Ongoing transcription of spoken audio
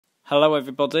Hello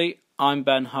everybody, I'm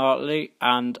Ben Hartley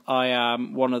and I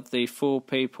am one of the 4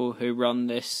 people who run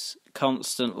this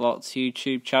Constant Lots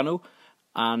YouTube channel,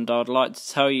 and I'd like to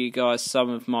tell you guys some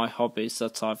of my hobbies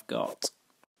that I've got.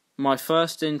 My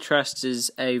first interest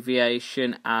is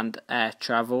aviation and air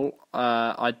travel.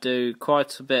 I do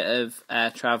quite a bit of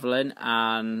air travelling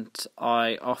and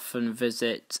I often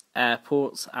visit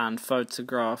airports and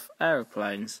photograph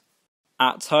aeroplanes.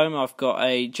 At home I've got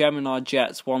a Gemini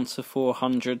Jets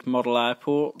 1-400 model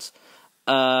airport.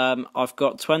 I've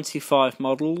got 25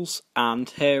 models, and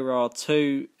here are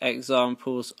 2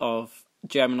 examples of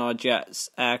Gemini Jets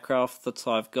aircraft that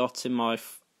I've got in my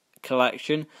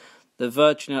collection. The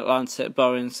Virgin Atlantic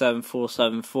Boeing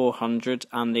 747-400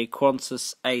 and the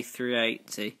Qantas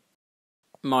A380.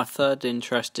 My third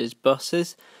interest is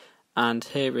buses, and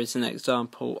here is an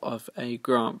example of a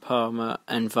Grant Palmer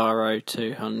Enviro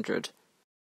 200.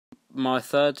 My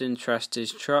third interest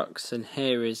is trucks, and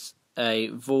here is a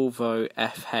Volvo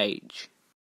FH.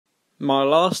 My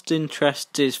last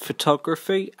interest is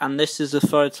photography, and this is a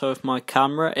photo of my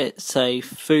camera. It's a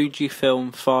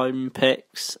Fujifilm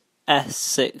Filmpix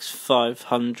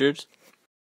S6500.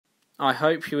 I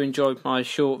hope you enjoyed my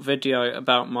short video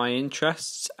about my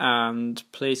interests, and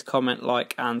please comment,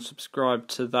 like and subscribe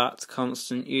to that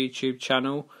Constant YouTube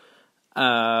channel.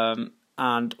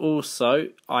 And also,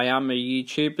 I am a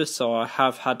YouTuber, so I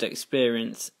have had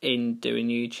experience in doing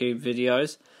YouTube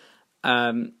videos.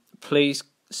 Please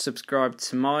subscribe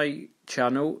to my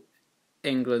channel,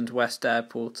 England West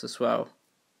Airport, as well.